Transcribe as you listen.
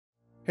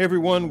Hey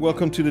everyone,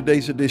 welcome to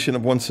today's edition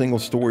of One Single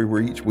Story,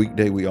 where each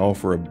weekday we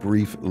offer a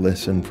brief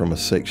lesson from a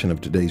section of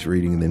today's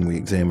reading, and then we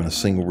examine a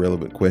single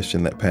relevant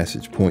question that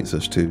passage points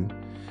us to.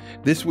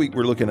 This week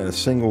we're looking at a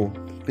single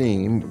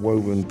theme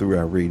woven through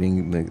our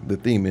reading. The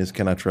theme is,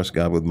 can I trust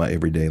God with my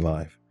everyday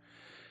life?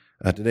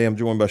 Today I'm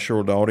joined by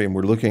Sheryl, Daughety, and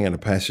we're looking at a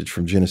passage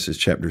from Genesis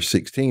chapter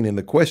 16. And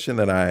the question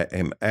that I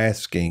am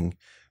asking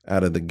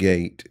out of the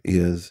gate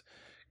is,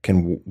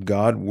 can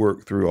God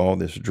work through all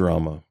this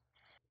drama?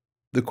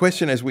 The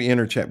question as we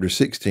enter chapter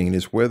 16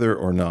 is whether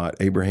or not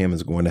Abraham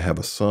is going to have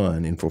a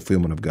son in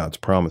fulfillment of God's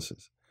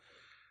promises.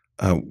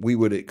 We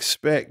would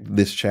expect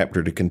this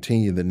chapter to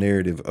continue the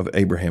narrative of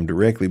Abraham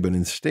directly, but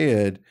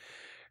instead,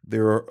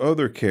 there are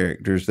other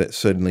characters that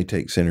suddenly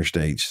take center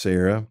stage: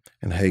 Sarah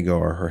and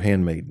Hagar, her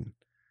handmaiden.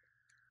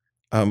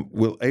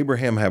 Will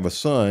Abraham have a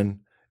son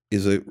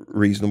is a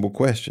reasonable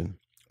question.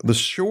 The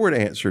short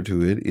answer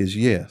to it is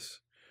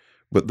yes,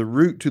 but the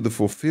route to the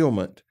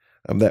fulfillment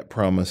of that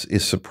promise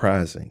is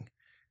surprising.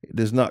 It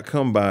does not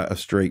come by a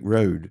straight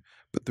road,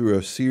 but through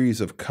a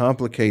series of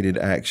complicated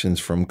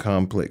actions from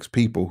complex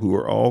people who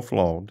are all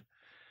flawed.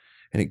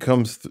 And it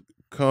comes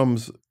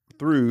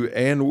through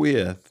and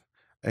with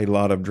a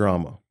lot of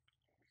drama.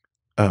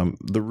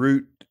 The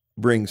root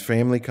brings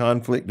family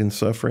conflict and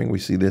suffering. We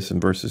see this in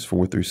verses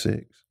 4 through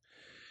 6.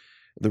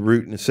 The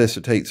root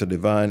necessitates a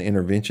divine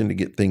intervention to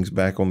get things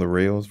back on the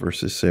rails,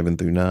 verses 7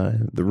 through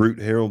 9. The root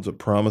heralds a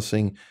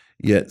promising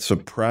yet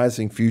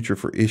surprising future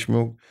for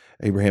Ishmael,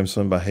 Abraham's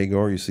son by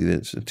Hagar. You see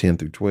that's 10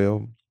 through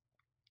 12.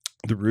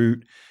 The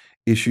root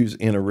issues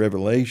in a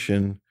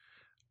revelation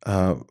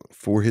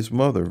for his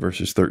mother,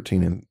 verses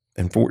 13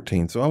 and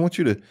 14. So I want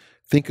you to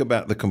think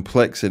about the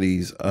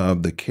complexities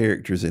of the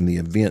characters and the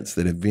events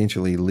that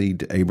eventually lead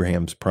to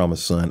Abraham's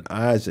promised son,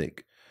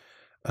 Isaac,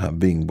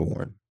 being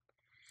born.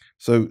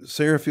 So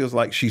Sarah feels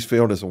like she's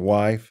failed as a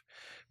wife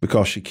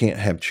because she can't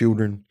have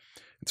children.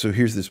 So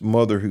here's this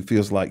mother who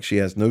feels like she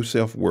has no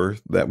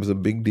self-worth. That was a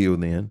big deal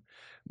then,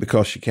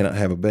 because she cannot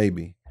have a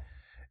baby.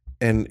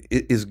 And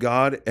is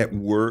God at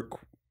work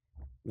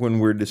when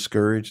we're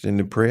discouraged and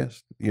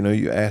depressed? You know,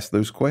 you ask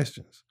those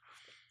questions.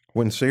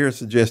 When Sarah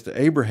suggests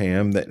to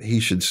Abraham that he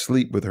should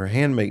sleep with her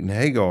handmaiden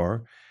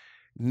Hagar,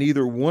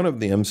 neither one of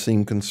them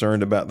seem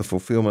concerned about the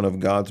fulfillment of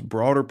God's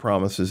broader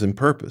promises and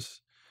purpose.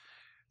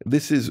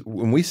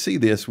 When we see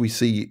this, we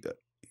see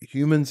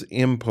humans'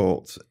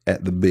 impulse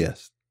at the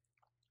best.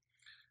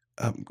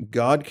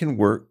 God can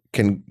work.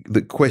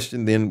 The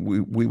question then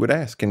we would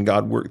ask, can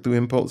God work through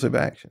impulsive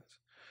actions?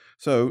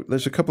 So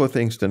there's a couple of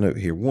things to note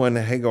here. One,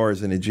 Hagar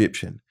is an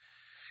Egyptian.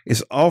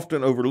 It's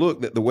often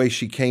overlooked that the way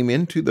she came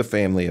into the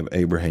family of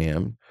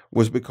Abraham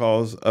was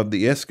because of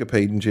the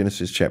escapade in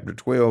Genesis chapter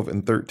 12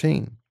 and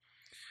 13.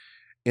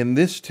 In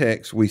this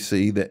text, we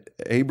see that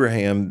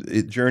Abraham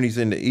journeys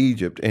into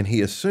Egypt, and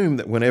he assumed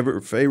that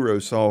whenever Pharaoh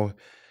saw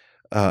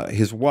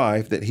his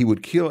wife, that he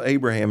would kill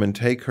Abraham and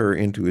take her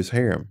into his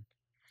harem.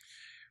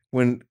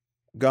 When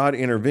God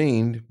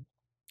intervened,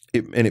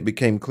 and it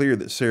became clear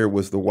that Sarah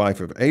was the wife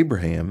of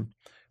Abraham,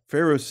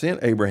 Pharaoh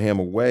sent Abraham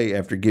away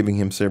after giving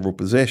him several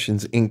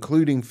possessions,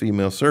 including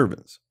female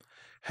servants.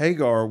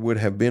 Hagar would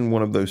have been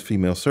one of those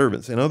female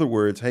servants. In other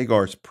words,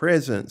 Hagar's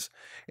presence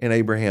in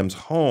Abraham's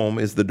home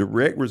is the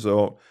direct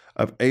result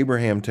of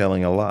Abraham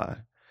telling a lie.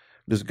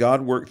 Does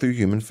God work through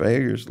human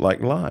failures like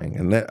lying?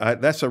 And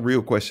that's a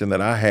real question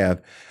that I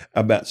have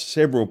about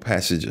several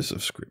passages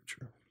of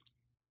Scripture.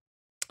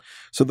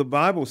 So the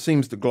Bible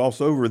seems to gloss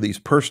over these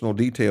personal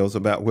details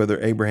about whether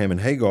Abraham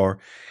and Hagar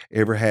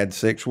ever had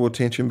sexual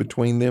tension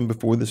between them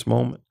before this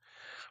moment.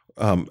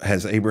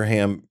 Has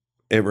Abraham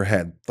ever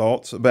had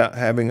thoughts about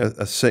having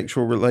a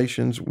sexual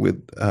relations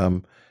with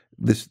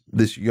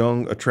this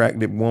young,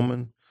 attractive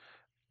woman?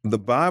 The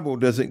Bible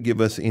doesn't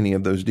give us any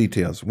of those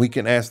details. We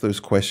can ask those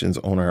questions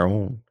on our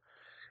own.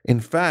 In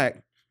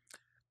fact,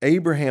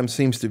 Abraham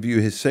seems to view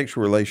his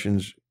sexual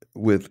relations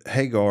with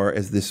Hagar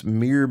as this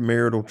mere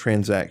marital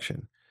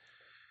transaction.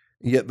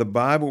 Yet the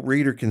Bible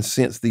reader can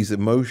sense these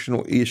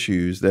emotional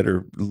issues that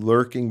are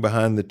lurking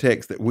behind the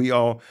text that we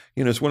all,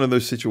 it's one of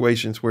those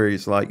situations where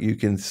it's like you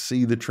can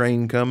see the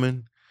train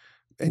coming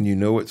and you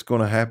know it's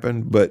going to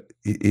happen, but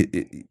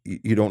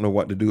you don't know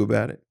what to do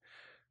about it.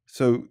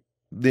 So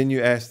then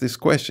you ask this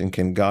question,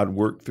 can God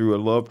work through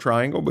a love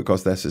triangle?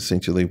 Because that's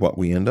essentially what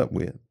we end up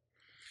with.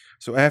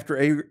 So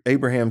after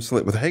Abraham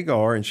slept with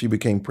Hagar and she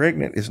became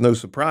pregnant, it's no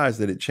surprise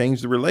that it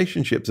changed the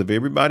relationships of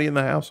everybody in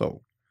the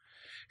household.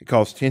 It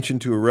caused tension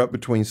to erupt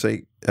between,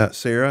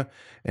 Sarah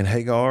and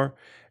Hagar.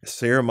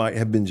 Sarah might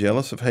have been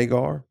jealous of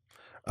Hagar.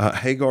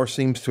 Hagar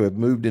seems to have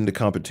moved into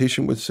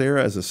competition with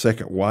Sarah as a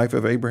second wife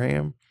of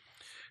Abraham.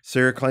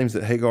 Sarah claims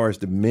that Hagar has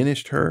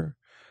diminished her.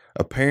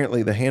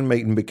 Apparently, the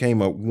handmaiden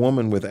became a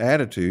woman with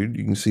attitude.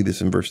 You can see this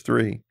in verse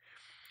 3.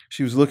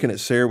 She was looking at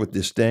Sarah with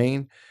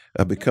disdain,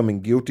 becoming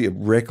guilty of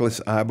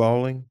reckless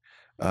eyeballing.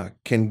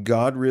 Can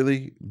God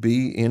really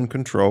be in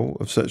control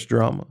of such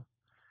drama?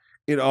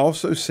 It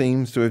also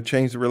seems to have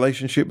changed the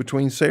relationship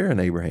between Sarah and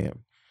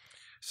Abraham.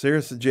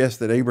 Sarah suggests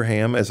that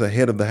Abraham, as a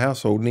head of the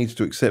household, needs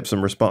to accept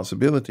some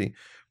responsibility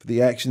for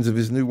the actions of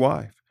his new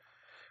wife.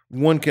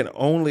 One can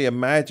only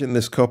imagine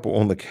this couple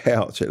on the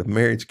couch at a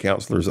marriage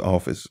counselor's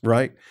office,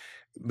 right?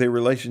 Their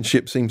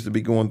relationship seems to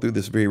be going through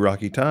this very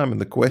rocky time. And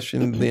the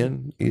question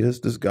then is,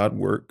 does God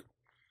work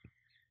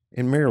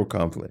in marital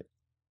conflict?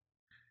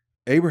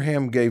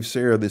 Abraham gave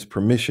Sarah this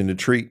permission to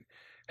treat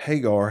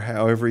Hagar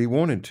however he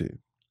wanted to,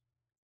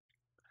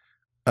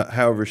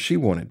 however she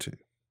wanted to.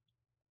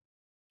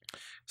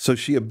 So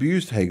she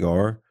abused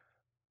Hagar.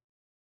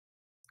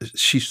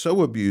 She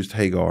so abused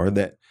Hagar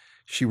that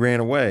she ran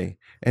away.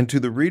 And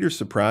to the reader's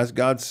surprise,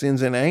 God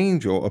sends an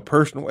angel, a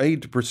personal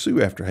aid, to pursue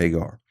after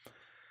Hagar.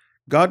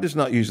 God does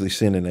not usually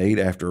send an aid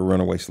after a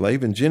runaway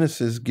slave, and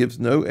Genesis gives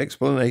no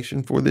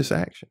explanation for this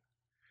action.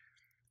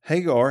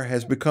 Hagar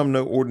has become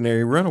no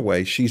ordinary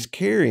runaway. She's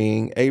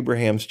carrying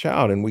Abraham's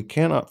child, and we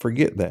cannot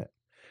forget that.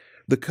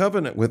 The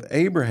covenant with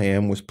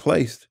Abraham has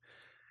placed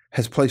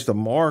a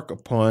mark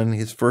upon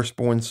his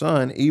firstborn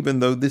son, even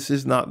though this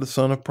is not the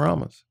son of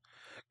promise.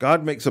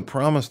 God makes a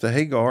promise to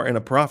Hagar and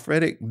a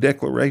prophetic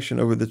declaration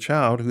over the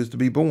child who is to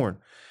be born.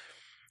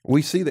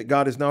 We see that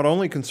God is not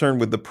only concerned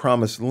with the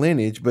promised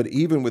lineage, but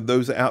even with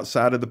those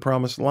outside of the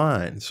promised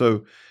line.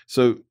 So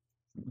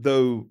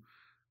though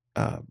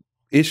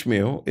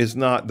Ishmael is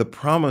not the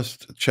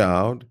promised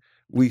child,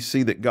 we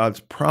see that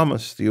God's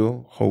promise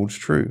still holds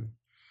true.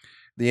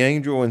 The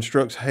angel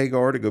instructs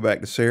Hagar to go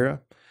back to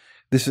Sarah.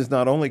 This is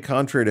not only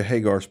contrary to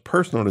Hagar's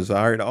personal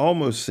desire, it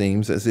almost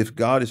seems as if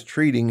God is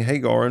treating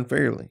Hagar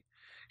unfairly.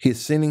 He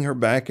is sending her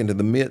back into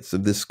the midst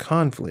of this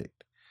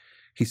conflict.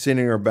 He's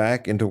sending her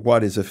back into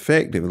what is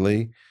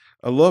effectively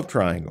a love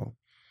triangle.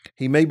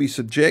 He may be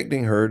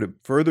subjecting her to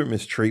further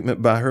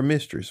mistreatment by her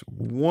mistress.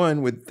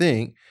 One would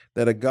think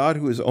that a God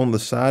who is on the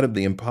side of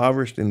the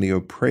impoverished and the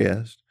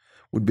oppressed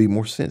would be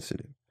more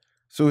sensitive.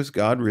 So is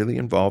God really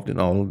involved in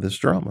all of this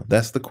drama?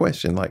 That's the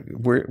question. Like,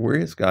 where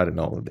is God in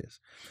all of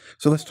this?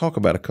 So let's talk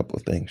about a couple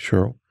of things,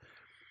 Sheryl.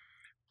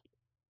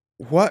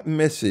 What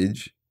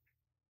message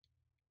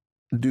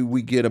do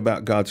we get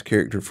about God's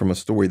character from a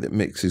story that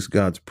mixes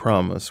God's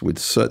promise with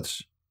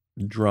such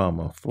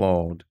drama,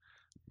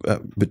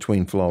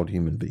 between flawed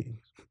human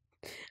beings?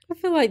 I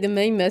feel like the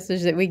main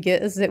message that we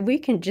get is that we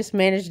can just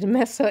manage to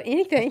mess up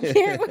anything,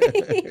 can't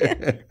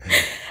we?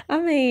 I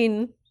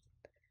mean,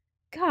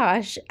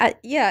 gosh,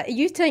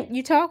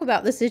 you talk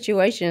about the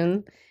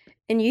situation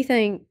and you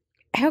think,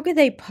 how could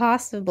they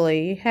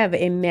possibly have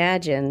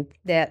imagined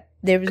that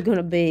there was going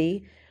to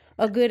be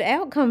a good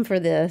outcome for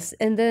this?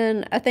 And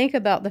then I think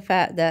about the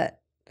fact that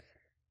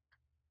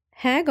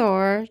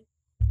Hagar,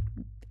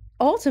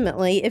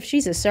 ultimately, if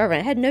she's a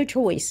servant, had no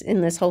choice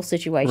in this whole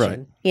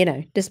situation.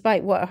 Right.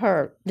 Despite what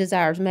her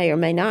desires may or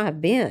may not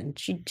have been,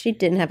 she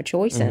didn't have a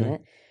choice in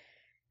it.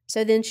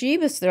 So then she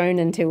was thrown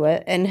into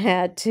it and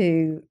had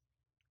to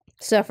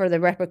suffer the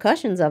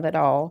repercussions of it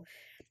all.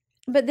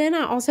 But then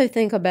I also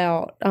think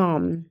about,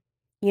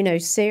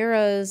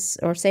 Sarah's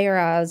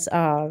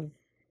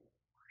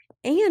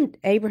and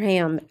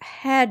Abraham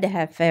had to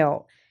have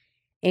felt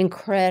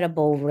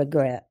incredible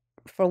regret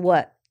for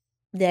what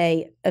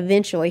they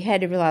eventually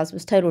had to realize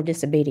was total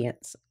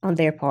disobedience on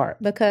their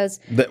part, because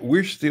that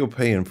we're still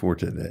paying for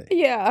today.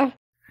 Yeah.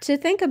 To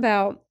think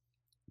about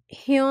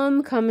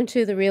him coming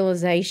to the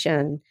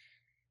realization,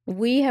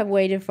 we have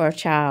waited for a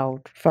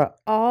child for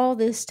all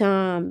this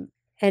time,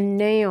 and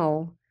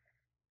now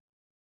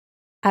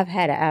I've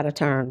had it out of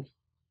turn,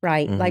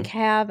 right? Like,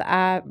 have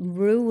I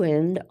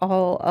ruined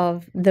all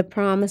of the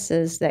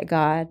promises that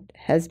God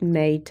has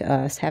made to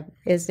us?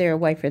 Is there a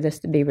way for this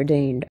to be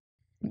redeemed?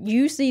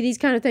 You see these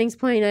kind of things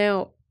playing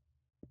out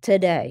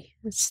today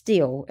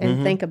still,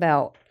 and think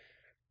about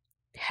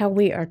how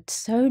we are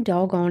so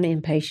doggone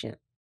impatient.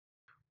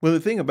 Well, the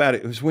thing about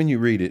it is when you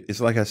read it, it's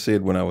like I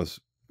said when I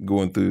was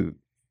going through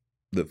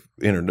the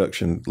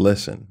introduction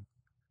lesson.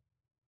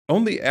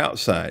 On the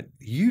outside,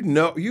 you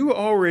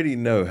already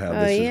know how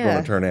this is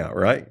going to turn out,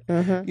 right?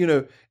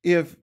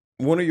 If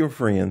one of your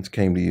friends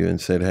came to you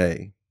and said,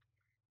 "Hey,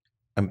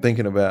 I'm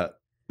thinking about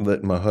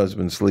letting my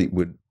husband sleep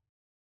with,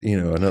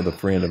 another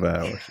friend of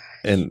ours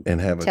and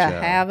have a child."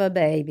 To have a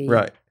baby.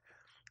 Right.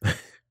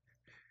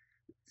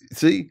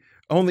 See,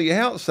 on the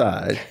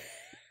outside,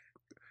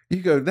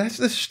 you go, "That's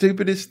the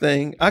stupidest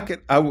thing."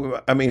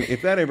 I mean,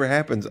 if that ever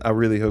happens, I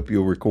really hope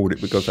you'll record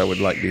it, because I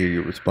would like to hear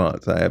your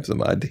response. I have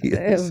some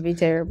ideas. It would be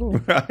terrible.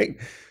 Right.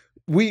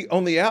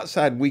 On the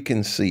outside, we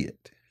can see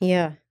it.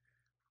 Yeah.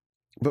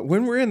 But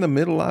when we're in the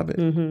middle of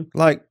it,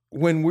 like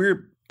when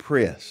we're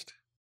pressed,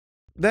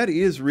 that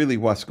is really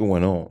what's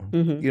going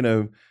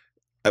on.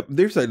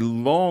 There's a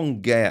long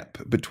gap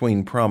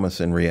between promise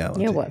and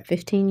reality. Yeah,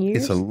 15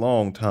 years? It's a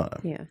long time.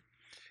 Yeah.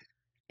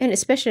 And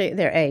especially at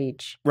their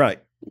age.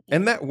 Right.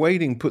 And that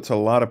waiting puts a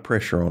lot of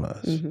pressure on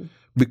us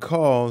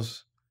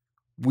because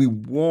we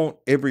want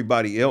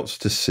everybody else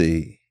to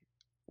see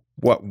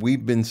what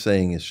we've been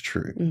saying is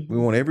true. We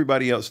want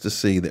everybody else to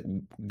see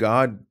that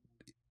God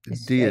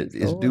is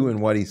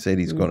doing what he said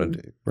he's going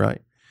to do,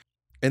 right?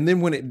 And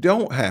then when it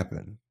don't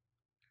happen,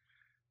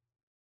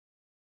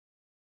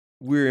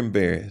 we're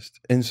embarrassed.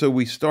 And so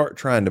we start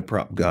trying to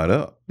prop God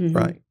up,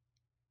 right?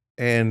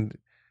 And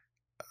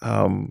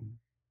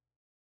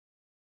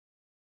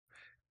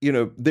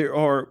there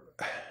are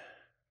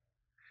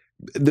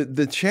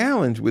the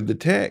challenge with the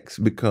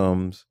text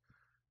becomes,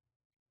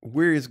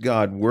 where is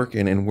God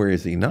working and where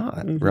is he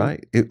not,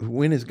 right?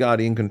 When is God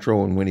in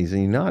control and when is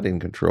he not in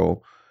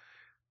control?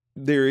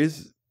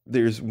 There's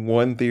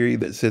one theory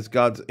that says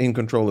God's in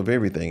control of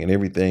everything, and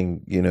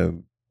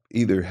everything,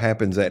 either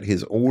happens at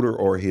his order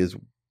or his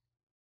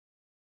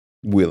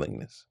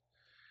willingness.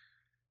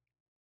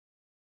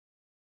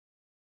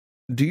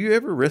 Do you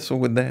ever wrestle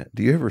with that?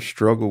 Do you ever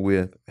struggle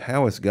with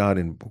how is God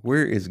and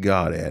where is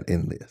God at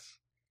in this?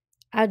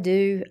 I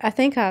do. I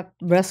think I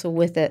wrestle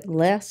with it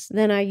less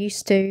than I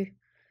used to,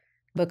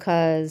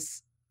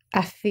 because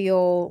I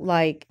feel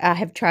like I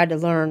have tried to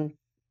learn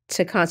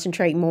to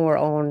concentrate more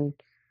on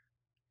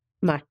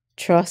my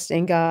trust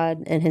in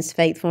God and his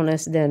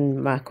faithfulness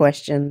than my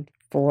question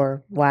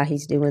for why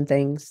he's doing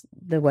things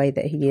the way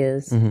that he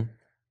is. Mm-hmm.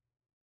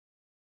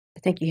 I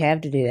think you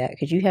have to do that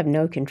because you have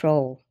no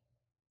control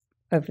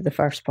over the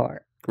first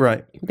part.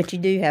 Right. But you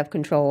do have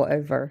control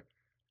over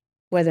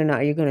whether or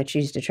not you're going to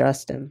choose to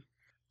trust him.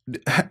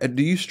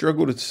 Do you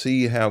struggle to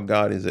see how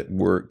God is at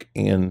work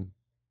in,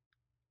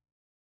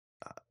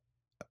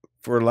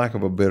 for lack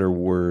of a better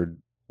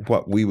word,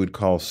 what we would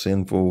call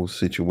sinful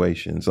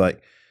situations?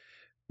 Like,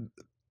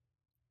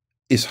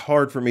 it's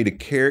hard for me to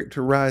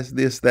characterize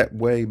this that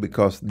way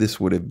because this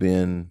would have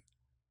been,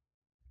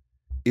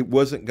 it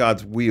wasn't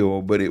God's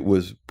will, but it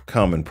was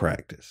common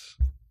practice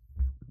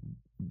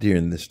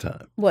during this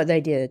time. What they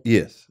did.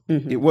 Yes.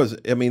 It was,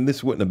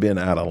 this wouldn't have been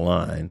out of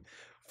line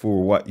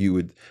for what you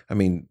would,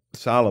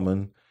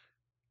 Solomon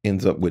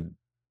ends up with,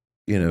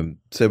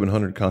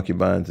 700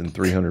 concubines and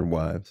 300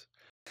 wives.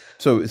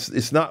 So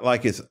it's not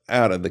like it's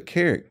out of the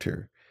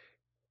character,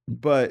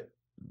 but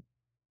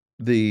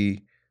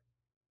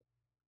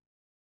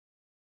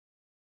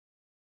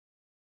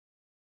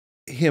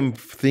him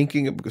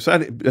thinking, because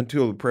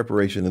until the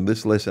preparation of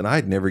this lesson, I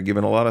had never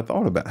given a lot of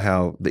thought about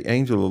how the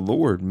angel of the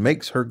Lord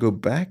makes her go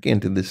back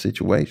into this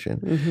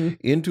situation,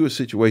 into a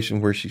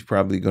situation where she's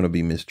probably going to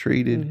be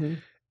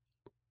mistreated.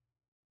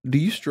 Do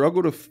you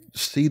struggle to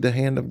see the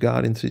hand of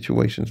God in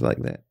situations like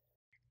that?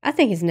 I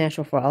think it's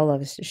natural for all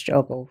of us to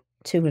struggle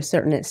to a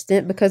certain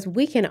extent, because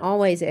we can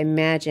always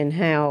imagine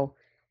how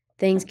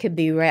things could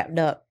be wrapped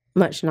up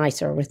much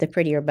nicer with a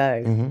prettier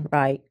bow,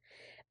 right?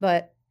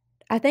 But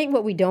I think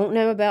what we don't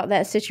know about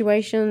that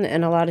situation,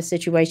 and a lot of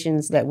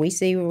situations that we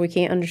see where we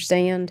can't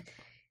understand,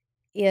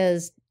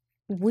 is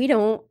we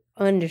don't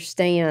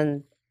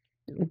understand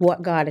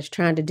what God is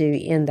trying to do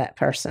in that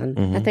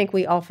person. I think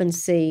we often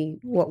see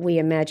what we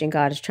imagine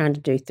God is trying to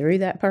do through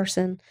that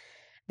person,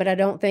 but I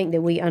don't think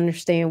that we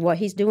understand what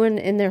he's doing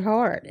in their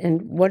heart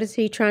and what is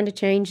he trying to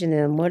change in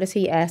them? What is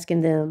he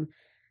asking them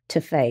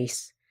to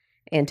face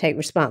and take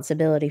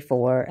responsibility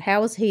for?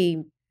 How is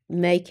he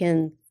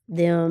making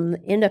them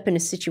end up in a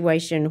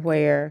situation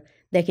where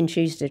they can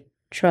choose to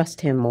trust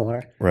him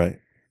more? Right.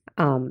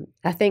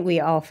 I think we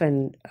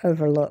often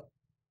overlook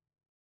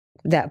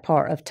that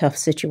part of tough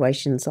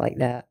situations like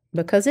that,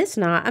 because it's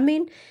not,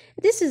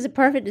 this is a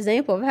perfect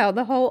example of how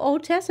the whole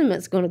Old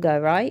Testament's going to go,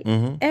 right?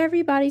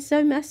 Everybody's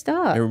so messed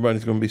up.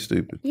 Everybody's going to be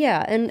stupid.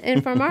 Yeah,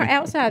 and from our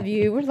outside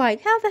view, we're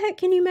like, how the heck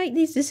can you make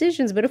these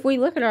decisions? But if we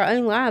look at our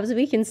own lives,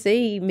 we can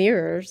see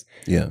mirrors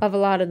of a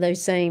lot of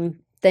those same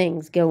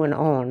things going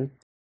on.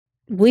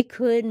 We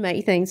could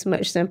make things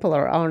much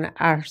simpler on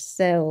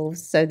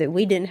ourselves so that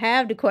we didn't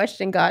have to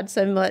question God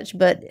so much,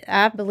 but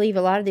I believe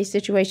a lot of these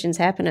situations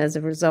happen as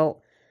a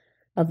result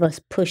of us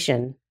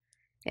pushing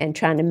and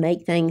trying to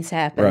make things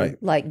happen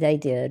like they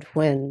did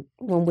when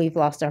we've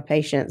lost our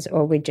patience,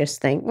 or we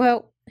just think,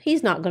 well,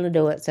 he's not going to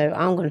do it, so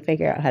I'm going to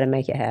figure out how to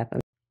make it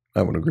happen.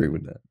 I would agree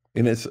with that.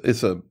 And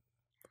it's a,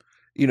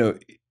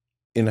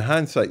 in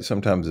hindsight,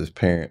 sometimes as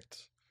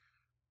parents,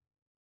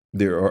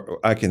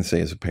 I can say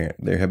as a parent,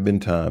 there have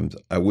been times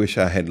I wish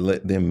I had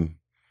let them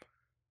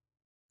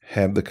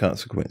have the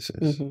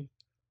consequences.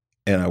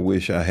 And I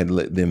wish I had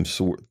let them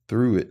sort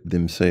through it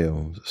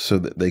themselves so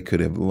that they could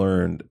have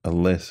learned a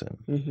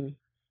lesson.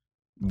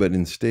 But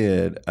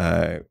instead,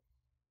 I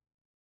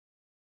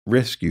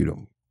rescued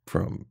them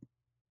from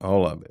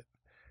all of it.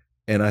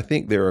 And I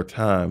think there are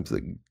times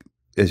that,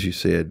 as you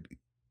said,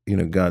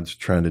 God's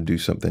trying to do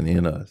something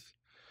in us.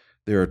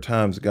 There are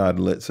times God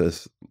lets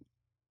us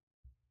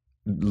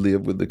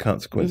live with the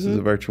consequences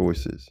of our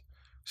choices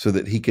so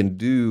that he can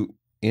do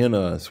in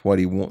us what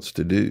he wants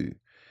to do.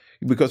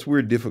 Because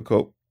we're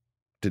difficult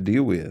to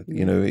deal with,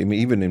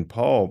 even in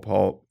Paul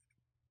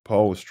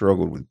was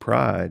struggled with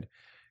pride,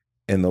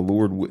 and the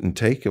Lord wouldn't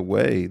take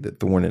away the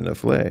thorn in the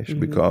flesh,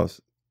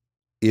 because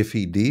if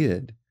he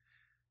did,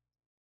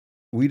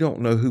 we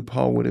don't know who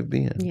Paul would have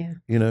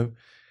been,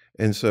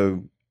 And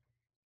so,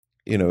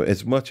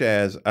 as much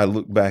as I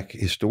look back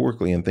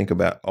historically and think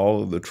about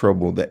all of the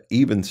trouble that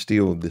even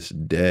still this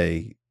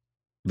day,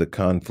 the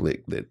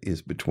conflict that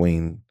is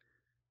between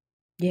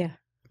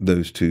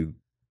those two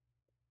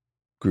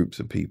groups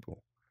of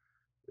people,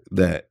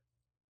 that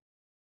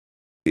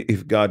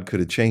if God could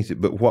have changed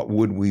it, but what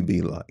would we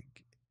be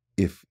like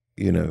if,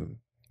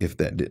 if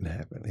that didn't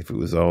happen, if it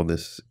was all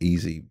this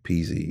easy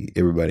peasy,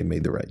 everybody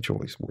made the right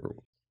choice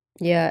world.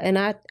 Yeah, and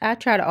I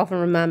try to often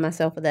remind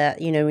myself of that,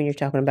 when you're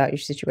talking about your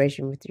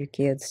situation with your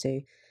kids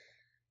too,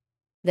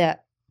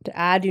 that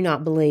I do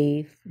not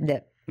believe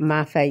that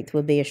my faith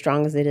would be as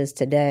strong as it is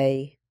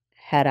today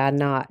had I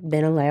not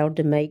been allowed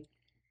to make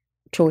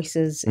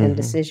choices and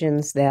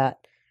decisions that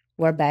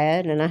were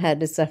bad, and I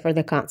had to suffer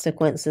the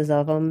consequences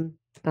of them.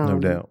 No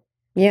doubt.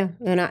 Yeah,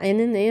 and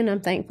in the end,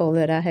 I'm thankful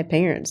that I had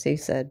parents who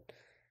said,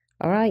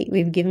 "All right,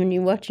 we've given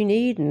you what you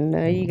need, and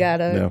now you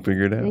gotta now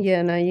figure it out."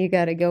 Yeah, now you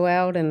gotta go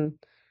out and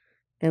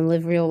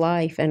live real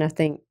life. And I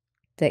think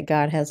that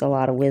God has a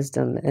lot of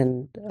wisdom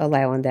in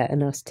allowing that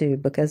in us too,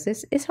 because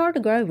it's hard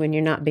to grow when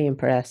you're not being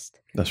pressed.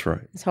 That's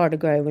right. It's hard to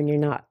grow when you're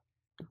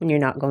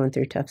not going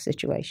through tough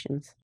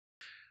situations.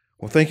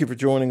 Well, thank you for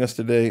joining us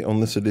today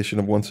on this edition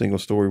of One Single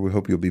Story. We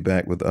hope you'll be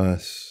back with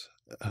us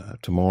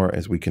tomorrow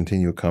as we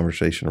continue a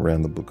conversation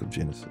around the book of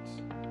Genesis.